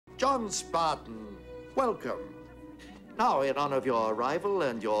John Spartan, welcome. Now, in honor of your arrival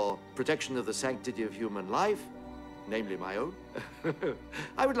and your protection of the sanctity of human life, namely my own,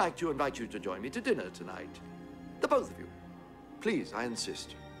 I would like to invite you to join me to dinner tonight. The both of you. Please, I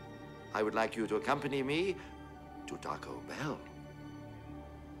insist. I would like you to accompany me to Taco Bell.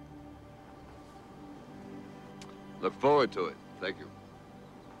 Look forward to it. Thank you.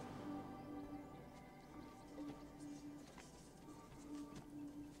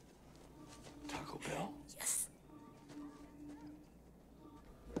 Taco Bell? Yes.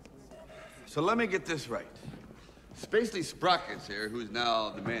 So let me get this right. Spacely Sprockets here, who's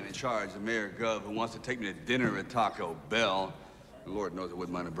now the man in charge, the mayor gov, who wants to take me to dinner at Taco Bell, the Lord knows I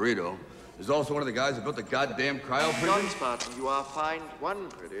wouldn't mind a burrito, is also one of the guys who built the goddamn cryo prison. John Spartan, you are fined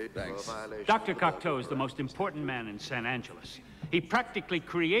 1 credit Thanks. for violation. Dr. Cocteau is the most important man in San Angeles. He practically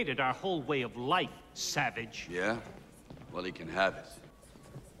created our whole way of life, savage. Yeah? Well, he can have it.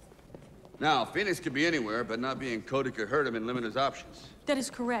 Now, Phoenix could be anywhere, but not being coded could hurt him and limit his options. That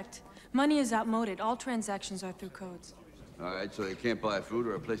is correct. Money is outmoded. All transactions are through codes. All right, so he can't buy food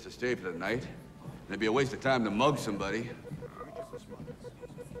or a place to stay for the night. It'd be a waste of time to mug somebody.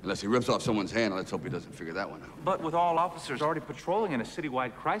 Unless he rips off someone's hand, let's hope he doesn't figure that one out. But with all officers already patrolling in a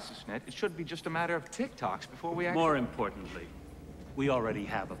citywide crisis net, it should be just a matter of TikToks before we actually... More importantly, we already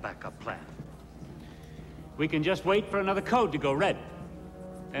have a backup plan. We can just wait for another code to go red.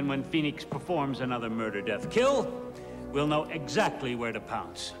 And when Phoenix performs another murder, death, kill, we'll know exactly where to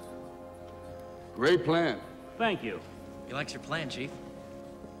pounce. Great plan. Thank you. He likes your plan, Chief.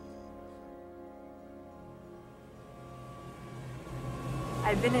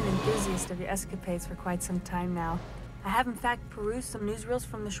 I've been an enthusiast of your escapades for quite some time now. I have, in fact, perused some newsreels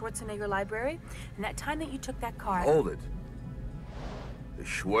from the Schwarzenegger library, and that time that you took that car... Hold it. The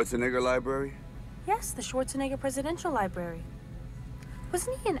Schwarzenegger library? Yes, the Schwarzenegger Presidential Library.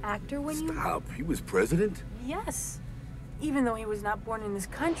 Wasn't he an actor when you... Stop. He was president? Yes. Even though he was not born in this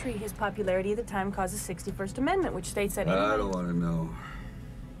country, his popularity at the time caused the 61st Amendment, which states that... I don't want to know.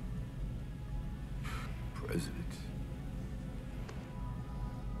 President.